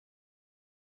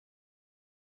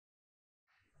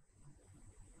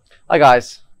Hi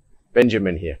guys,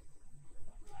 Benjamin here.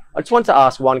 I just want to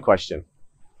ask one question.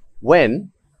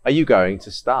 When are you going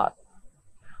to start?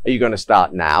 Are you going to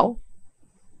start now,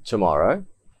 tomorrow,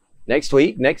 next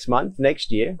week, next month,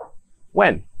 next year?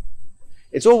 When?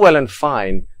 It's all well and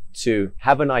fine to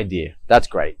have an idea. That's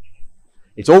great.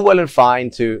 It's all well and fine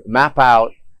to map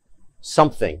out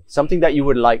something that you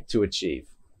would like to achieve.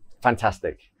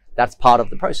 Fantastic. That's part of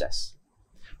the process.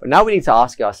 But now we need to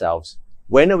ask ourselves,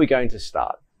 when are we going to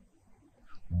start?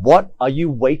 What are you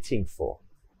waiting for?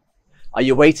 Are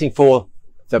you waiting for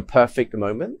the perfect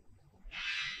moment?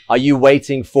 Are you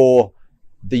waiting for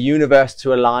the universe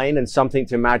to align and something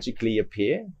to magically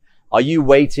appear? Are you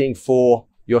waiting for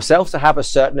yourself to have a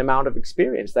certain amount of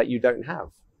experience that you don't have?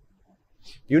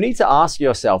 You need to ask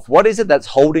yourself, what is it that's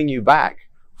holding you back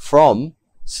from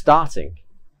starting?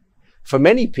 For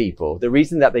many people, the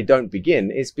reason that they don't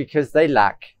begin is because they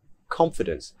lack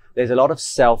confidence. There's a lot of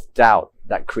self-doubt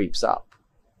that creeps up.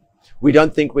 We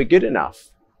don't think we're good enough.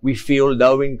 We feel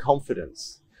low in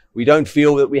confidence. We don't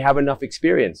feel that we have enough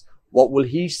experience. What will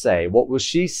he say? What will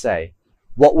she say?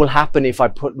 What will happen if I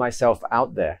put myself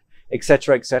out there?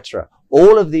 Etc., etc.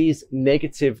 All of these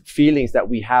negative feelings that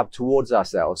we have towards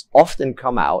ourselves often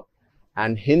come out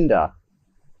and hinder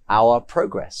our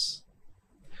progress.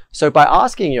 So by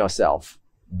asking yourself,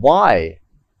 why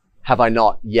have I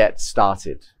not yet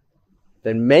started?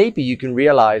 Then maybe you can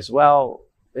realize, well,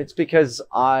 it's because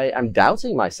I am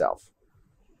doubting myself.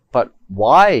 But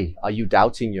why are you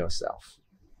doubting yourself?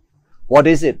 What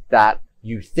is it that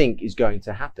you think is going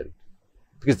to happen?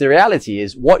 Because the reality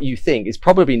is what you think is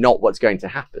probably not what's going to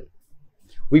happen.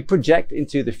 We project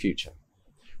into the future.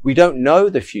 We don't know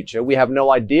the future. We have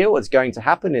no idea what's going to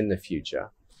happen in the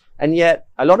future. And yet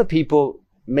a lot of people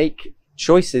make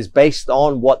choices based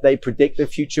on what they predict the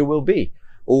future will be.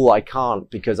 Oh, I can't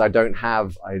because I don't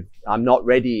have, I'm not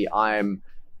ready. I'm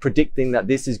predicting that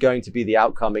this is going to be the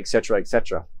outcome, etc.,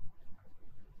 etc.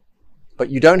 But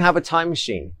you don't have a time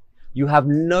machine. You have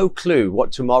no clue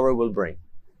what tomorrow will bring.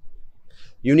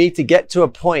 You need to get to a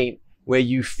point where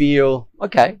you feel,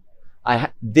 okay,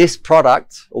 this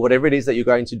product or whatever it is that you're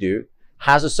going to do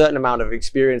has a certain amount of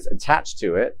experience attached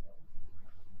to it.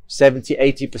 70,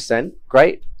 80%,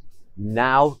 great.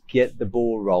 Now get the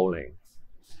ball rolling.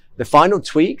 The final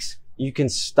tweaks, you can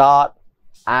start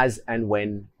as and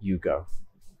when you go.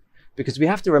 Because we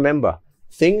have to remember,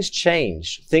 things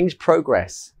change, things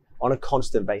progress on a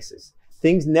constant basis.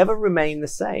 Things never remain the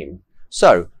same.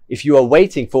 So if you are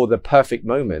waiting for the perfect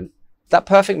moment, that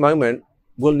perfect moment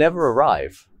will never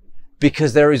arrive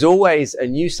because there is always a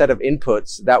new set of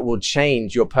inputs that will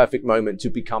change your perfect moment to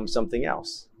become something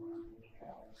else.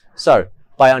 So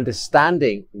by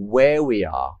understanding where we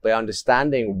are, by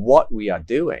understanding what we are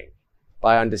doing,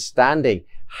 by understanding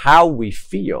how we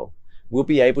feel, we'll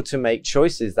be able to make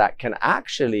choices that can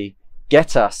actually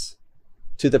get us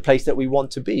to the place that we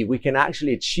want to be. We can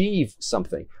actually achieve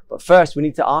something. But first, we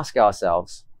need to ask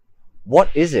ourselves, what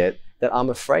is it that I'm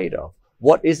afraid of?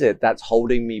 What is it that's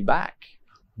holding me back?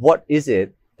 What is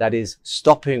it that is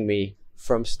stopping me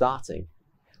from starting?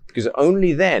 Because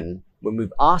only then, when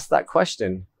we've asked that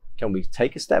question, can we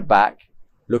take a step back,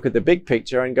 look at the big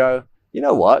picture and go, you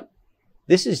know what?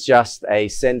 This is just a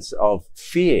sense of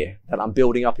fear that I'm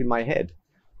building up in my head.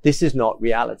 This is not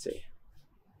reality.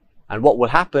 And what will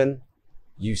happen?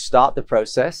 You start the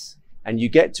process and you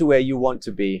get to where you want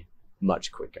to be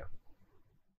much quicker.